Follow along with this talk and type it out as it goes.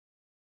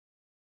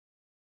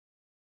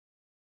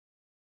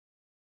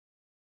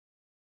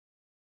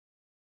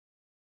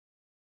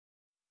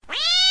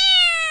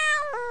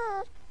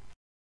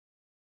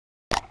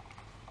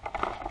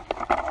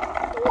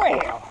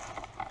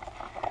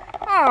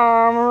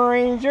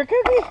Ranger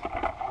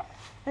Kooky,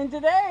 and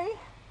today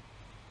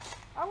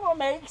I'm going to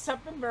make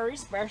something very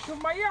special in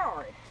my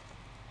yard.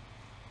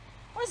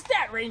 What's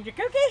that, Ranger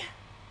Kooky?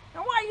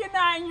 And why are you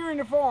not in your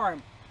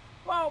uniform?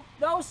 Well,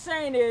 the old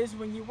saying is,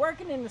 when you're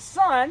working in the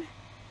sun,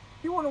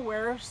 you want to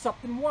wear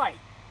something white.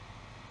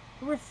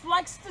 It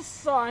reflects the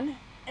sun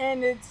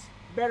and it's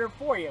better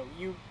for you.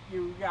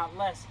 You got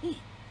less heat.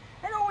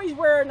 And always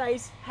wear a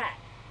nice hat.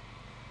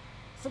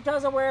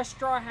 Sometimes I wear a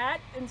straw hat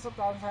and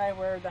sometimes I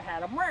wear the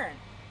hat I'm wearing.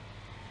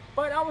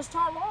 But I was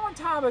taught a long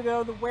time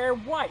ago to wear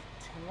white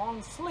and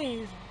long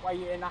sleeves while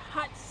you're in a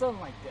hot sun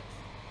like this.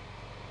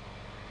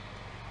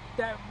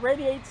 That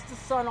radiates the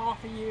sun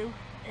off of you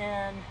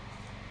and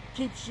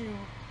keeps you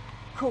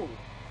cool.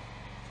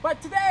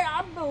 But today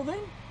I'm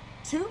building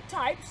two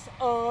types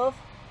of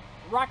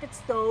rocket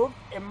stove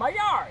in my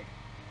yard.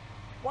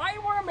 Why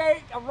you want to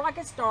make a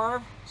rocket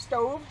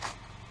stove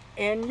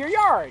in your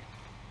yard?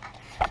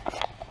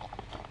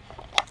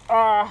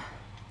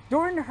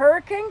 During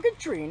Hurricane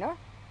Katrina,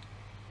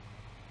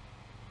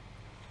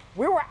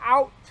 we were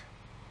out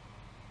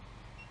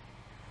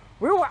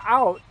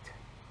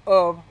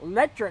of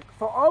electric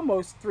for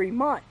almost 3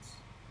 months,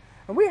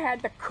 and we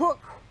had to cook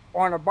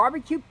on a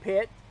barbecue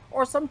pit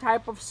or some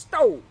type of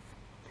stove,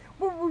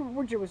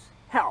 which was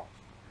hell.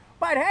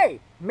 But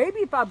hey, maybe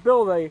if I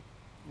build a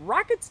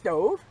rocket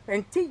stove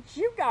and teach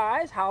you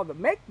guys how to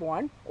make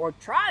one, or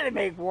try to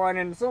make one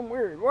in some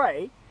weird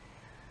way,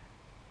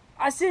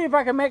 I see if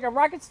I can make a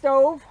rocket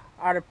stove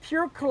out of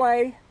pure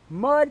clay,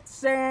 mud,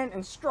 sand,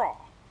 and straw.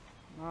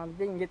 I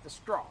didn't get the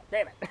straw,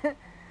 damn it.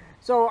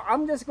 So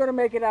I'm just going to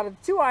make it out of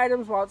two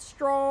items, while it's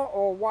straw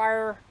or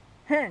wire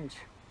hinge.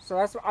 So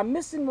that's, I'm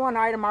missing one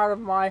item out of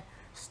my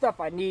stuff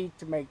I need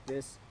to make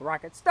this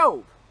rocket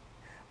stove.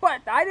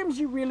 But the items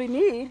you really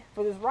need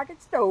for this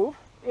rocket stove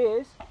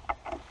is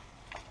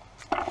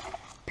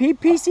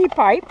PVC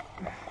pipe.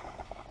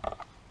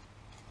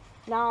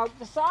 Now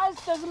the size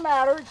doesn't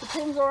matter, it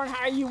depends on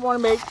how you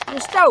want to make your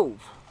stove.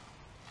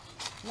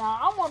 Now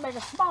I want to make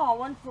a small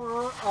one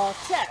for a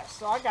test,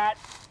 so I got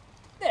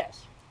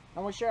this.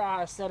 I'm going to show you how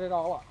to set it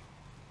all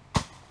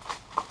up.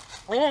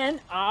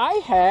 And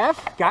I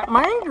have got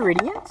my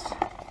ingredients.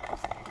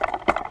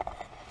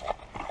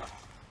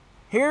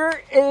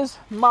 Here is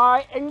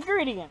my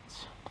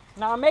ingredients.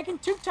 Now I'm making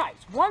two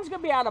types. One's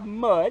going to be out of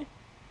mud.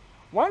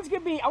 One's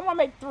going to be, I want to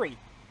make three.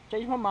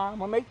 Change my mind, I'm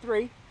going to make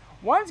three.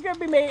 One's going to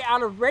be made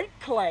out of red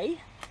clay.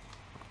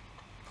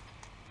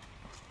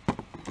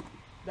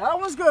 The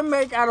other one's going to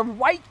make out of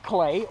white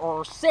clay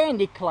or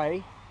sandy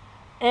clay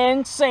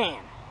and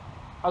sand.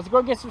 I was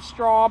going to get some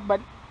straw,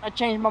 but I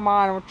changed my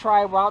mind and we'll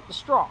try without the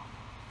straw.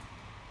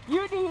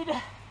 You need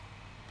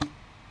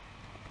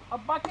a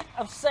bucket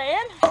of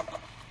sand,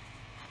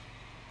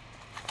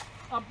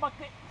 a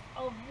bucket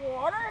of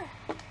water,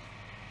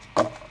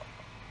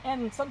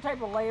 and some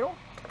type of ladle.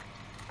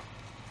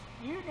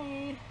 You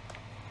need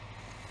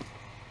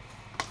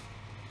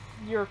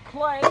your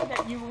clay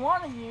that you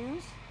want to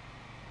use.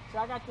 So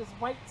I got this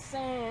white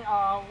sand,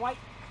 white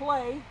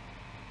clay,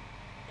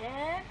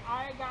 and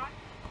I got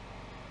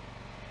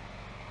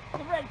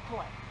the red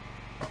clay.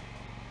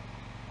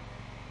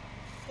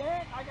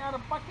 Then I got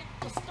a bucket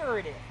to stir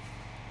it in.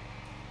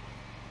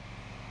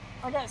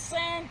 I got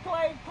sand,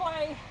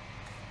 clay,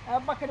 and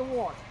a bucket of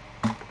water.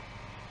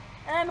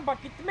 And a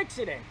bucket to mix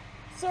it in.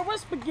 So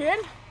let's begin.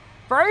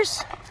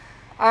 First,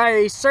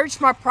 I searched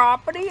my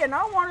property and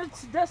I wanted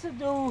to just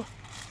do,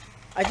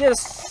 I did a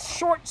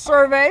short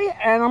survey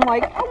and I'm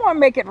like, I want to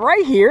make it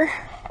right here.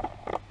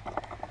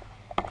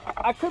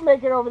 I could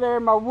make it over there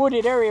in my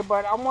wooded area,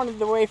 but I wanted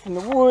it away from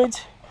the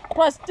woods.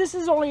 Plus, this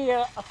is only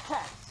a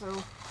test,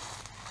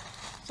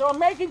 so I'm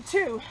making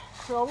two.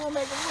 So I'm gonna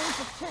make a room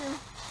for two.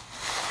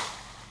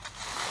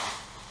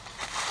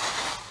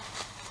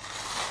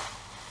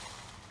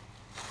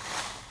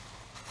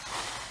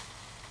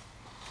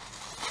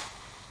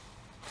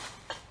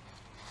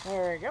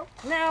 There we go.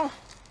 Now,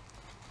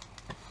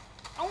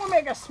 I want to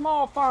make a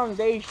small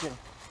foundation.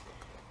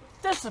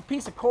 Just a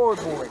piece of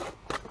cardboard,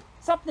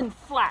 something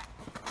flat.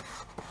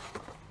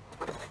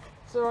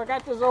 So I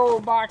got this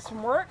old box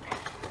from work.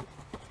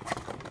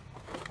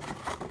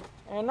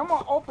 And I'm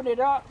going to open it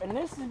up, and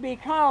this will be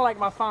kind of like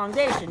my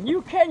foundation.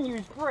 You can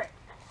use brick.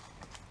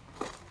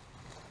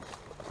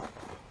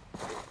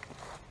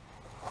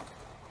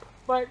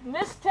 But in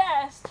this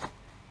test,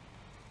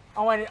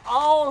 I want it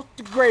all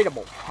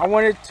degradable. I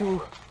want it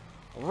to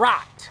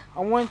rot.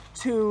 I want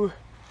to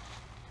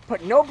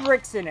put no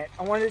bricks in it.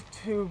 I want it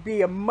to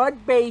be a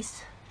mud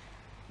base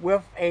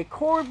with a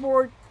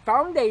cardboard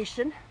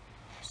foundation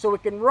so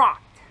it can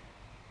rot.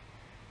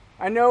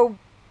 I know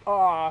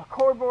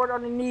cardboard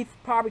underneath,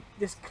 probably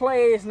this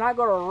clay is not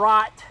going to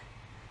rot,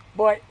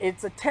 but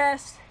it's a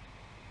test,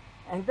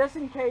 and just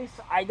in case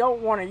I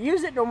don't want to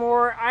use it no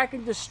more, I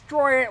can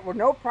destroy it with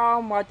no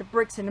problem with the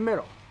bricks in the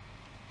middle.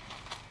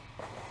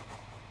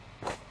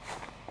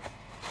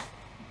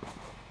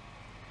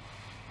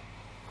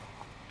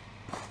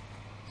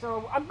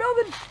 So I'm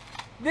building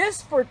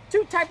this for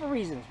two type of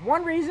reasons.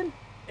 One reason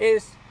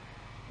is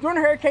during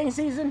hurricane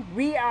season,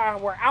 we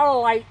were out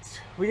of lights.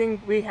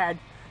 We had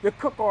to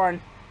cook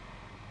on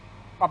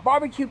a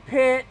barbecue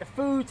pit. The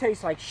food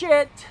tastes like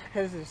shit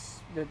because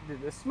the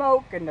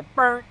smoke and the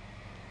burnt.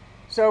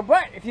 So,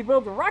 but if you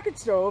build a rocket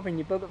stove and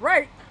you build it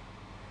right,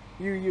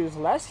 you use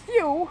less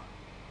fuel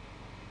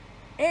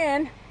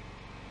and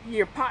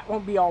your pot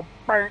won't be all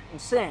burnt and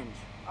singed.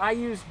 I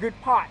used good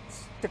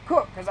pots to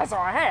cook because that's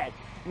all I had.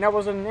 And I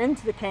wasn't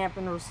into the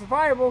camping or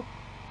survival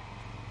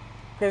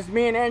because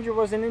me and Andrew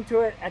wasn't into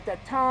it at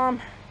that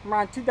time.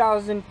 Around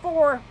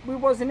 2004, we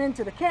wasn't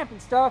into the camping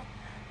stuff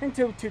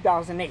until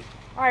 2008.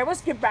 All right,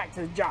 let's get back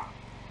to the job.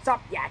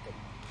 Stop yakking.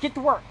 Get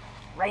to work,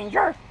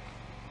 Ranger.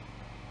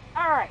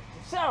 All right,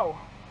 so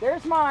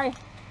there's my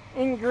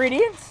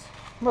ingredients.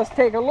 Let's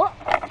take a look.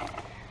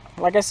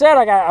 Like I said,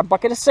 I got a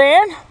bucket of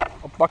sand,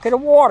 a bucket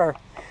of water,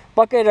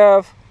 bucket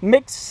of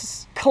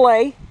mixed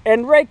clay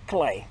and red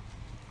clay,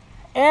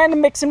 and a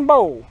mixing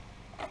bowl.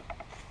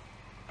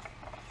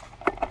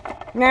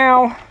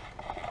 Now,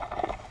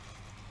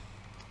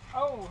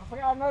 oh, I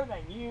forgot another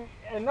thing.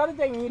 Another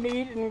thing you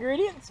need in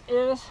ingredients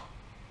is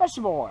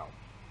vegetable oil.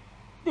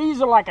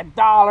 These are like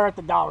 $1 at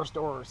the dollar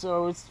store,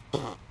 so it's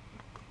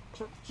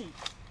cheap.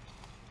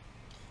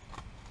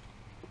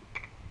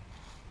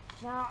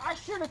 Now, I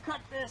should have cut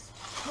this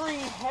tree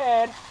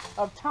ahead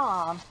of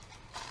time,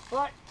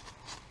 but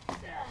I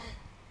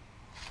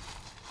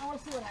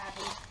want to see what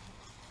happens.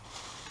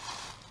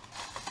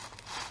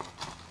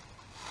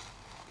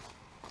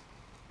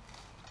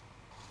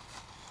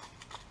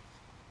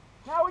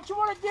 Now, what you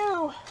want to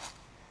do,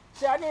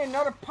 see, I need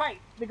another pipe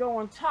to go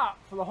on top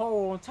for the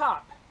hole on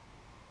top,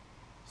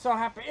 so I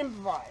have to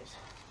improvise.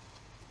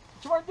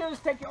 What you want to do is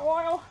take your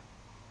oil,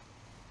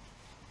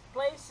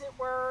 place it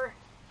where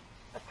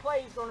the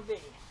clay is going to be.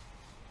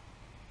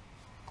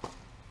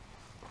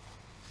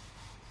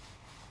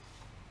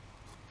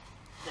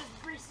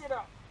 Just grease it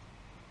up.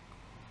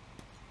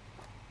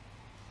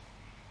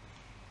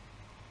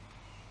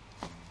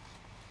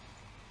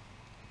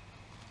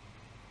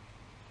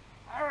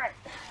 All right.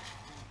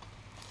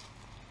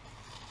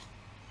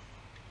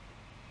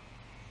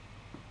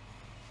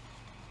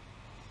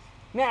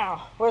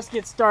 Now, let's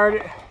get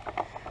started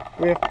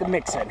with the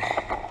mixing.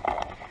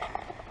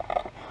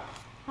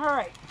 All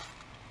right.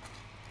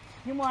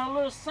 You want a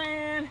little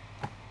sand.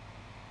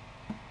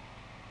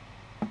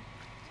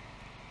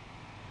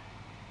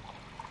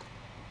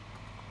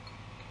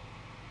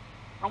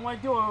 I'm going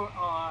to do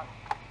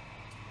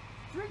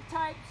three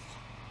types.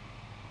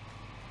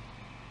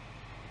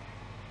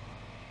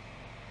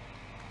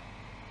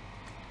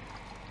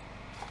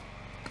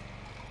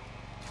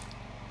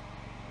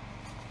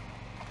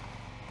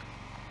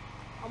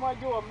 I'm going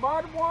to do a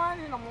mud one,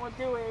 and I'm going to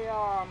do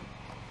a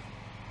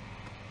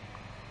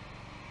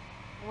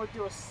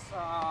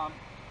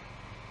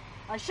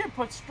I should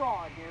put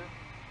straw in here.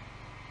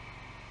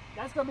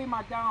 That's going to be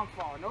my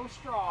downfall. No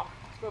straw.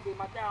 It's going to be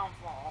my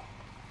downfall.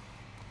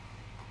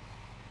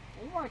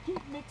 And you want to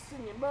keep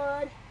mixing your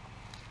mud.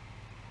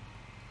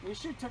 You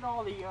should take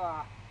all the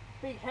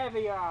big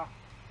heavy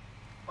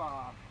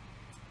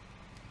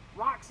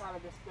rocks out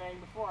of this thing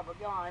before I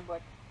began,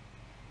 but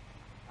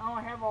I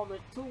don't have all the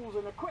tools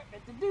and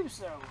equipment to do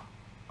so.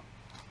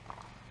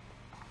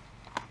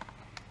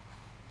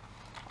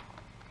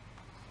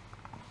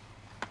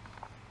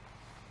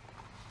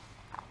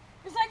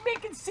 It's like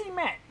making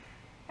cement.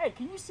 Hey,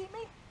 can you see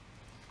me?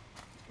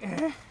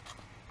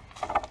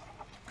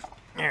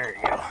 There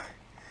you go.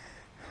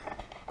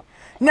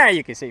 Now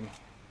you can see me.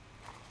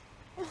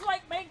 It's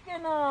like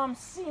making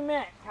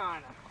cement,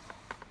 kind of.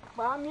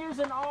 But I'm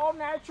using all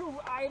natural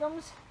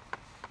items.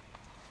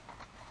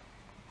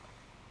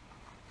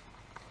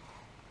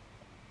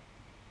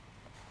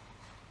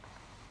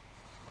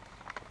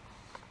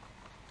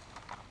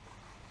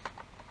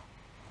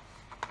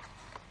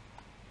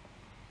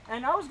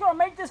 And I was going to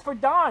make this for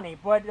Donnie,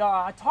 but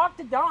I talked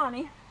to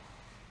Donnie.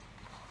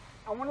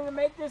 I wanted to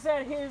make this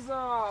at his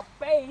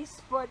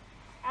base, but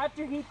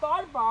after he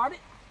thought about it,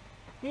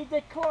 he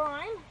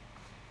declined.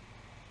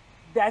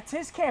 That's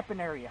his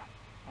camping area.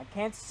 I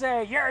can't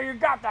say, yeah, you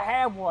got to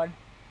have one.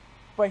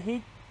 But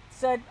he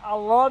said, I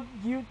love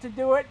you to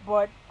do it,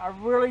 but I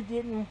really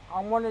didn't.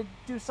 I want to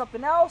do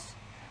something else.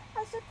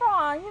 I said,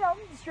 fine, you know,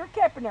 it's your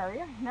camping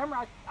area. Remember,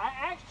 I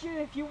asked you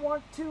if you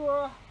want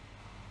to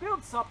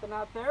build something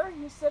out there.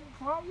 And you said,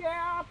 well,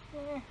 yeah,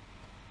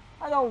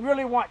 I don't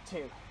really want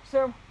to.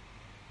 So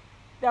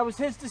that was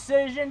his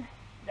decision.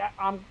 That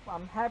I'm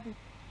happy,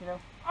 you know.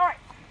 All right,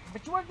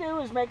 what you want to do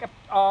is make a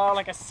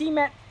like a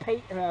cement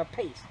paste,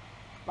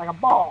 like a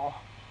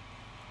ball.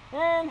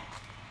 And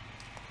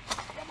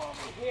come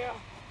over here.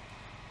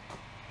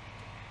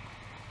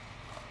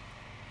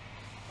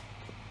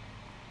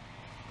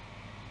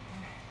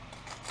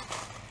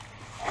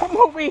 Come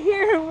over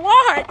here and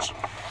watch.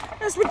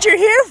 That's what you're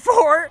here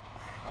for.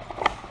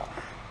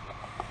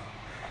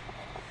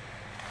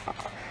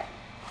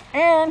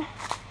 And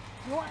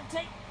you want to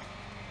take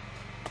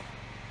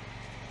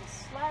and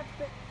slap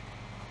it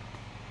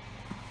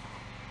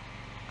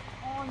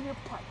on your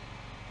pipe.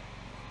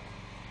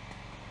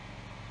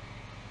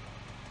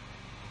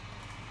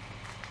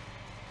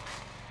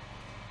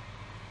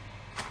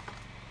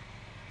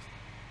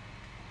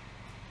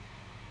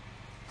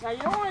 Now you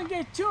don't want to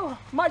get too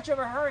much of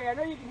a hurry. I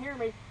know you can hear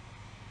me.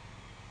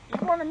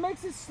 You want to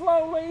mix it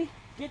slowly.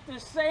 Get the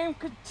same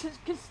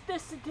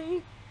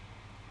consistency.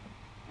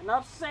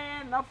 Enough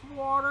sand, enough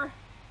water.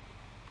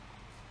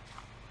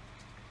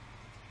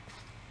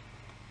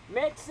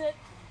 Mix it.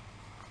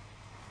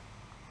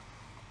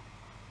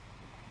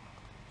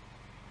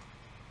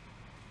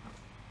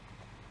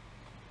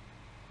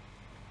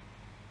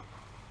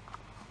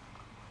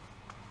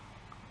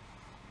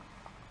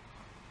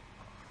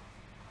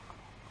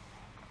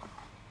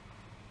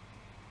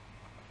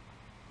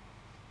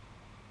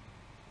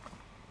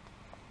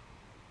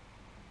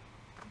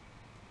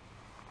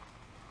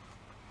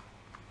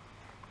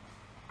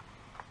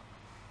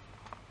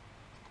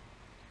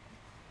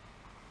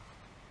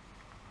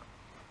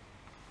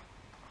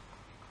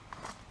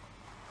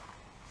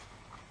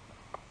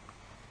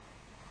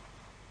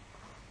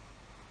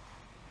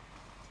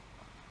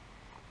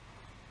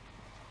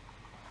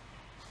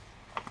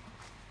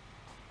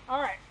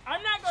 Alright,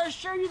 I'm not going to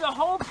show you the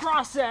whole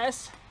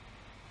process.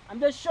 I'm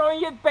just showing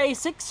you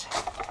basics.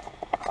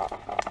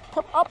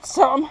 Come up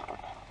some.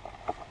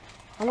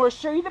 I'm going to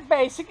show you the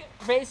basics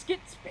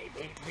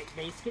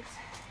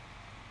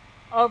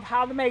of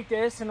how to make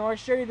this, and I'll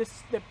show you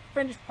the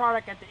finished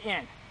product at the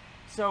end.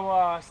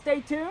 So stay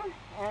tuned,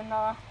 and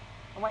I'm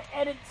going to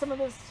edit some of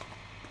this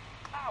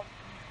out.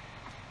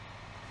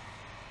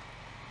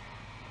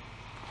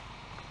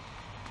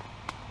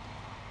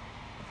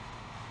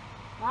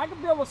 Now, I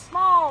can build a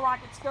small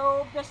rocket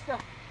stove just to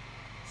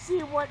see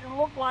what it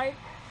looked like.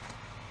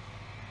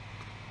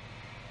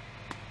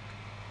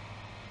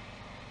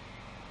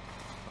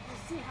 And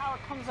see how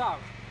it comes out.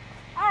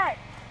 Alright,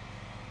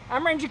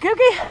 I'm Ranger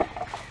Kooky,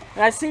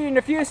 and I'll see you in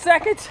a few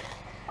seconds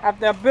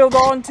after I build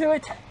onto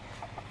it.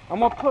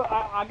 I'm gonna put,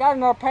 I got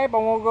another pipe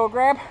I'm gonna go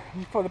grab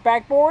for the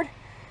backboard,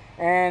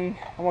 and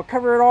I'm gonna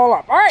cover it all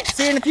up. Alright,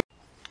 see you in a few.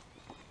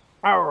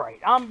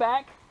 Alright, I'm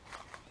back.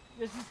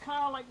 This is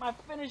kind of like my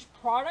finished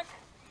product.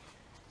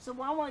 So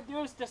what I want to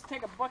do is just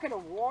take a bucket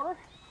of water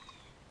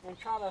and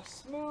try to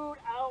smooth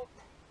out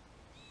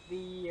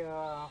the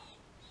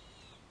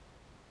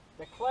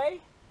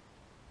clay.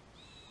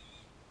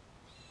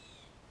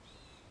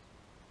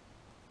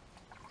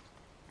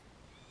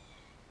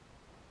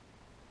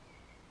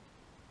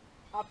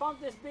 I found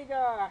this big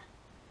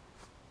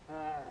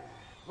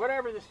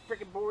whatever this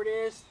freaking board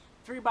is,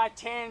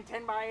 3x10,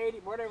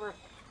 10x80, whatever.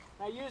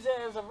 I use it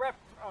as a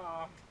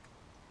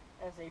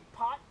as a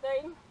pot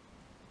thing.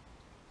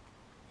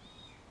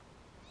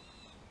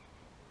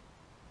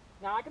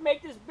 Now I can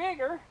make this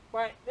bigger,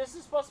 but this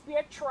is supposed to be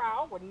a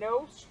trowel with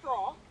no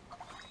straw.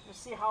 Let's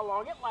see how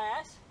long it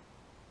lasts.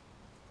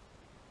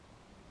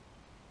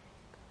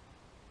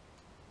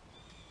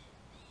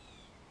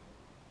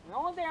 And the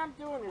only thing I'm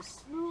doing is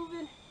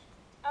smoothing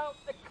out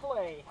the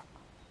clay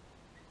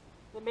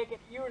to make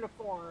it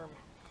uniform.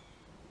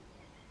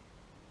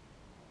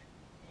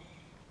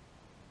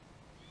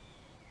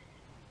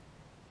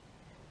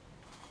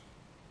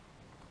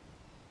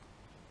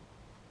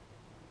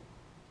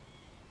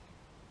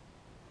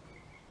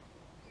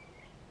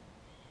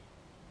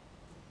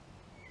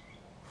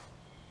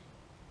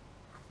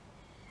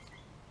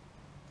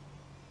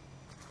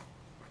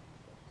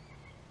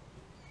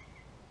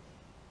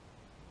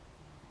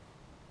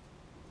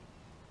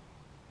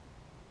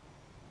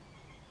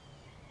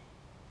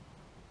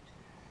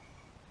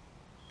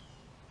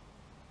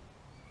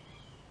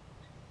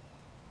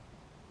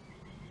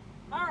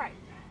 Alright,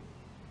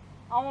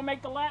 I'm going to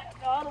make the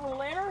other one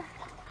later.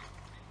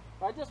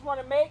 I just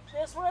want to make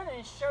this one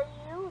and show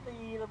you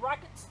the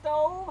rocket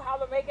stove, how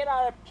to make it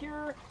out of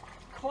pure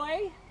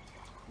clay.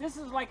 This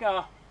is like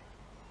a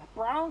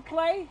brown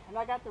clay, and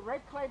I got the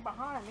red clay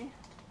behind me.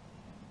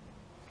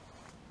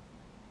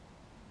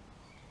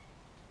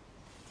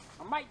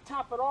 I might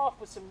top it off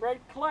with some red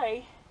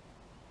clay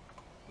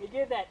to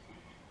give that.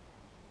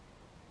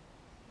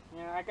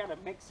 Yeah, I gotta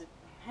mix it.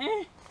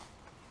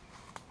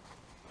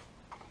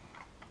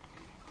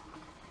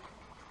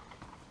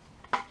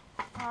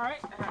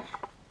 Alright,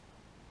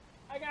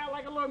 I got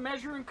like a little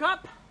measuring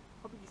cup.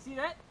 Hope you can see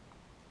that.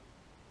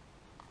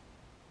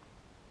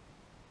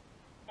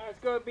 It's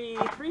going to be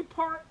 3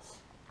 parts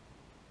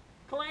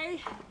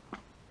clay,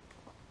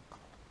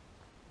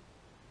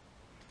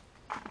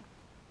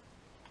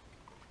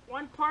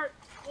 1 part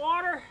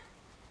water,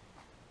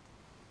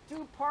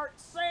 2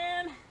 parts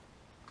sand,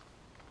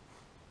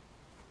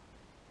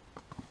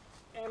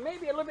 and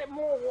maybe a little bit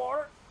more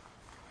water.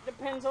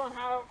 Depends on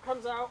how it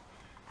comes out.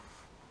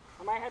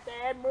 I might have to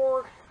add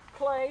more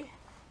clay.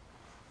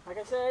 Like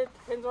I said,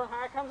 depends on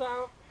how it comes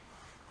out.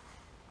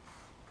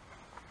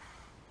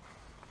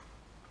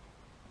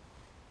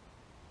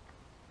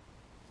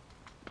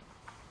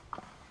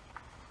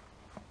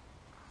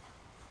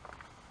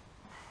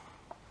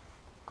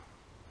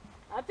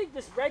 I think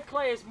this red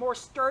clay is more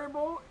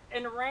sturable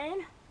in the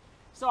rain,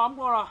 so I'm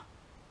going to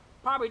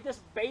probably just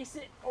base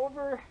it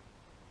over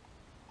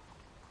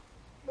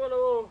with a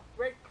little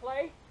red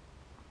clay.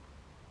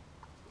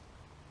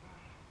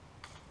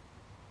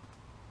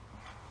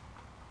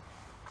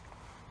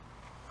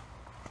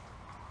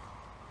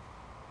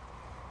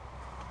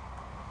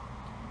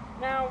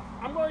 Now,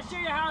 I'm going to show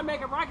you how to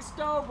make a rocket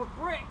stove with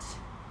bricks.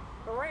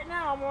 But right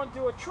now, I'm going to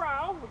do a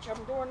trial, which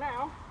I'm doing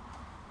now.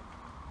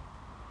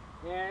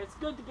 Yeah, it's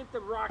good to get the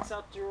rocks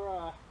out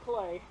your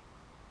clay.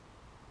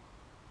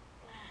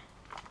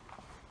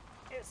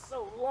 It's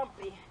so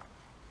lumpy.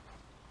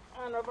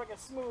 I don't know if I can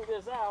smooth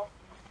this out.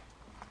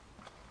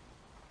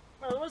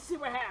 Well, let's see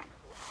what happens.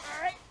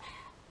 All right.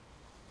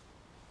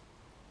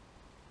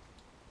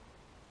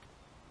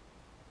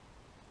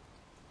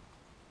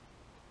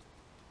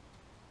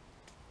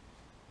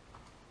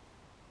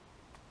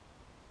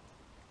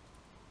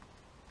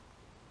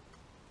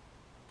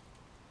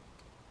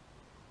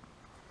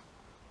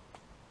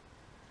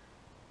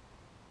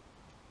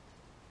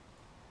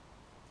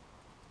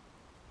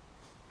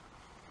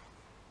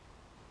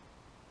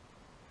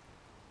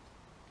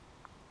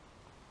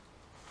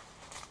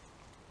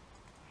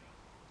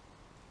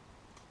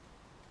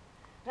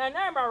 Now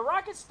remember, a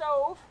rocket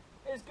stove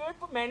is good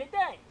for many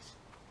things.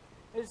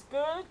 It's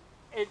good,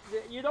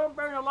 you don't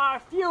burn a lot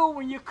of fuel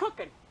when you're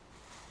cooking.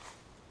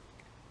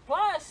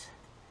 Plus,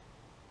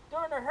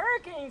 during the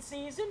hurricane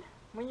season,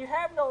 when you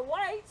have no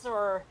lights,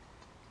 or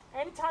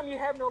anytime you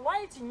have no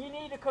lights and you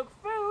need to cook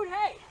food,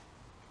 hey,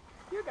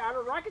 you got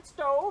a rocket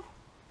stove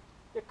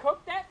to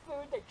cook that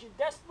food that you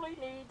desperately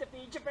need to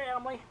feed your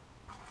family.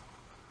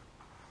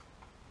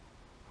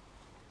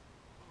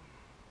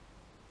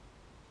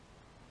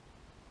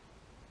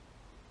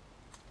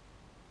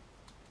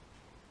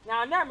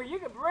 Now remember, you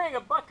can bring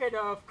a bucket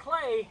of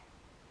clay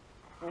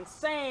and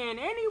sand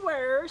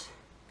anywheres.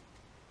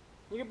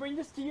 You can bring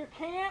this to your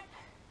camp.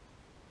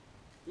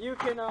 You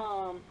can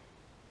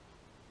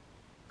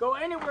go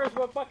anywhere with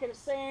a bucket of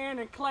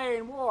sand and clay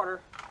and water,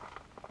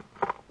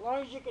 as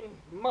long as you can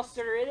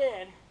muster it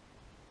in.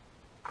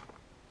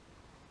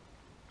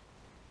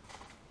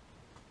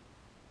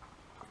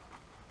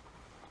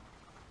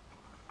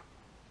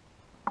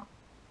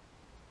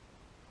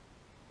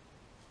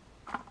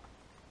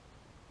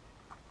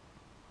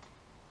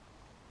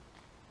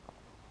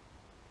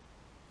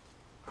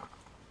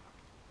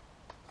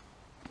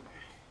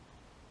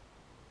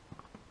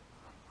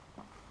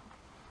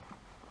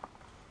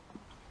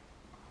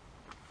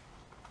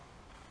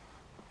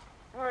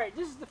 Alright,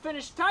 this is the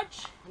finished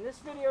touch, and this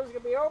video is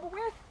going to be over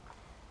with.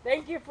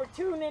 Thank you for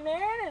tuning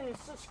in and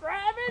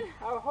subscribing.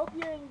 I hope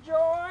you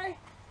enjoy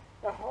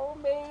the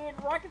homemade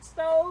rocket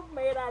stove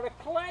made out of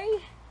clay.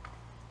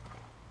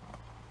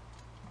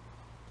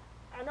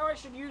 I know I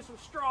should use some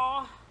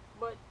straw,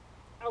 but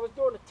I was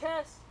doing a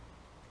test.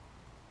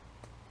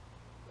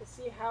 Let's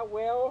see how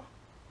well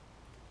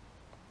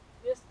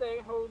this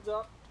thing holds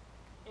up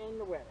in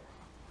the weather.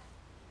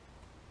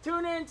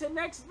 Tune in to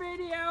next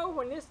video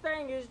when this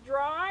thing is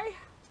dry.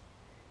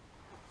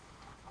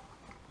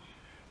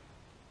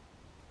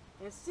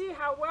 And see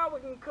how well we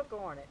can cook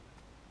on it.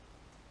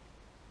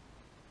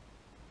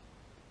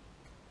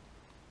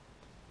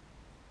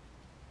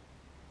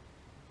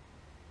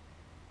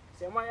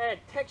 See, I'm going to add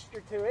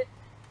texture to it.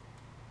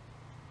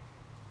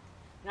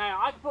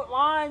 Now, I can put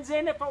lines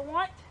in if I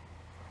want,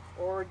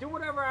 or do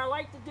whatever I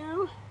like to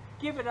do.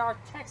 Give it our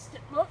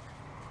textured look.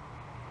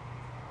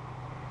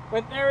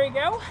 But there we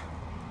go.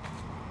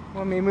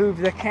 Let me move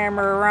the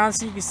camera around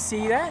so you can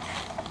see that.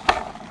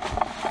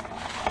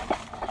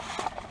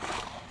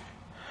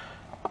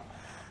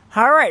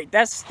 Alright,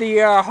 that's the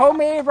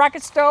homemade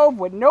rocket stove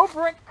with no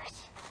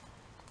bricks,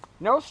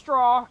 no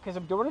straw, because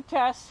I'm doing a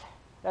test.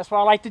 That's what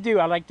I like to do.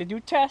 I like to do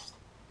tests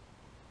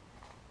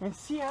and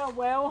see how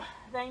well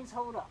things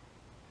hold up.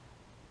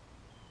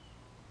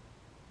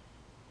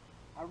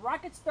 A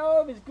rocket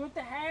stove is good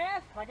to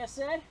have. Like I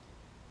said,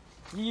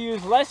 you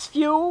use less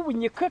fuel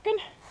when you're cooking.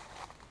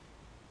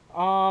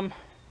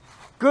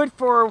 Good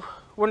for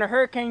when a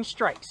hurricane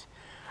strikes.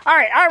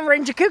 Alright, I'm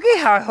Ranger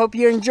Kooky. I hope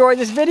you enjoyed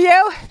this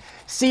video.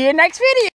 See you next video.